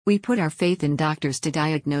We put our faith in doctors to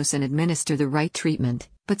diagnose and administer the right treatment,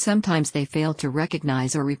 but sometimes they fail to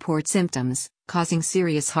recognize or report symptoms, causing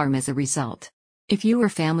serious harm as a result. If you or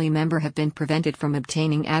family member have been prevented from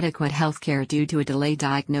obtaining adequate health care due to a delayed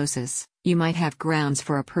diagnosis, you might have grounds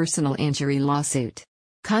for a personal injury lawsuit.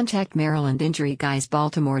 Contact Maryland Injury Guys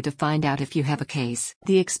Baltimore to find out if you have a case.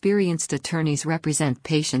 The experienced attorneys represent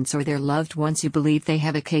patients or their loved ones who believe they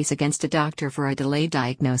have a case against a doctor for a delayed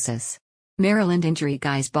diagnosis. Maryland Injury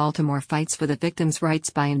Guys Baltimore fights for the victim's rights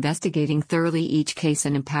by investigating thoroughly each case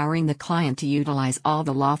and empowering the client to utilize all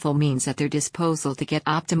the lawful means at their disposal to get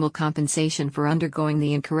optimal compensation for undergoing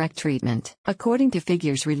the incorrect treatment. According to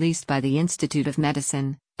figures released by the Institute of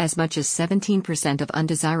Medicine, as much as 17% of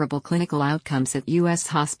undesirable clinical outcomes at U.S.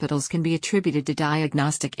 hospitals can be attributed to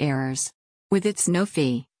diagnostic errors. With its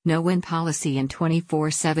no-fee, no-win policy and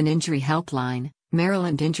 24/7 injury helpline,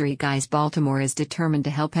 Maryland Injury Guys Baltimore is determined to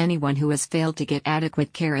help anyone who has failed to get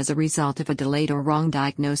adequate care as a result of a delayed or wrong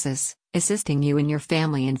diagnosis, assisting you and your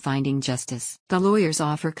family in finding justice. The lawyers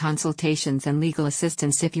offer consultations and legal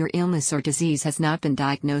assistance if your illness or disease has not been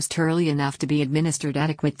diagnosed early enough to be administered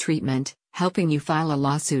adequate treatment, helping you file a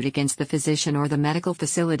lawsuit against the physician or the medical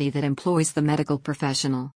facility that employs the medical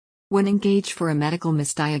professional. When engaged for a medical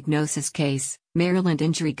misdiagnosis case, Maryland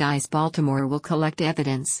Injury Guys Baltimore will collect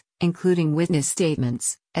evidence, including witness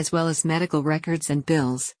statements, as well as medical records and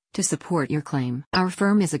bills, to support your claim. Our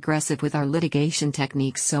firm is aggressive with our litigation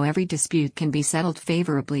techniques so every dispute can be settled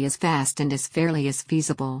favorably as fast and as fairly as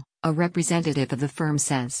feasible, a representative of the firm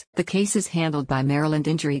says. The cases handled by Maryland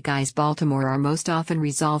Injury Guys Baltimore are most often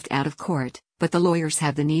resolved out of court, but the lawyers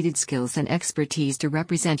have the needed skills and expertise to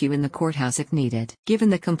represent you in the courthouse if needed.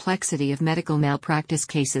 Given the complexity of medical malpractice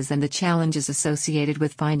cases and the challenges associated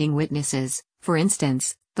with finding witnesses, for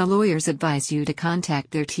instance, the lawyers advise you to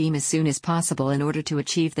contact their team as soon as possible in order to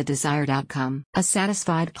achieve the desired outcome. A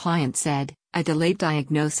satisfied client said, "A delayed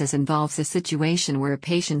diagnosis involves a situation where a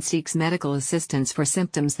patient seeks medical assistance for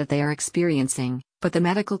symptoms that they are experiencing, but the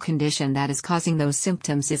medical condition that is causing those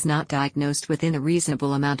symptoms is not diagnosed within a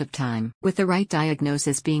reasonable amount of time." With the right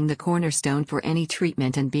diagnosis being the cornerstone for any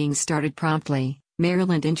treatment and being started promptly,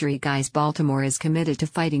 Maryland Injury Guys Baltimore is committed to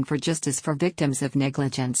fighting for justice for victims of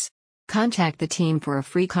negligence. Contact the team for a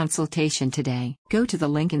free consultation today. Go to the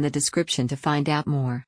link in the description to find out more.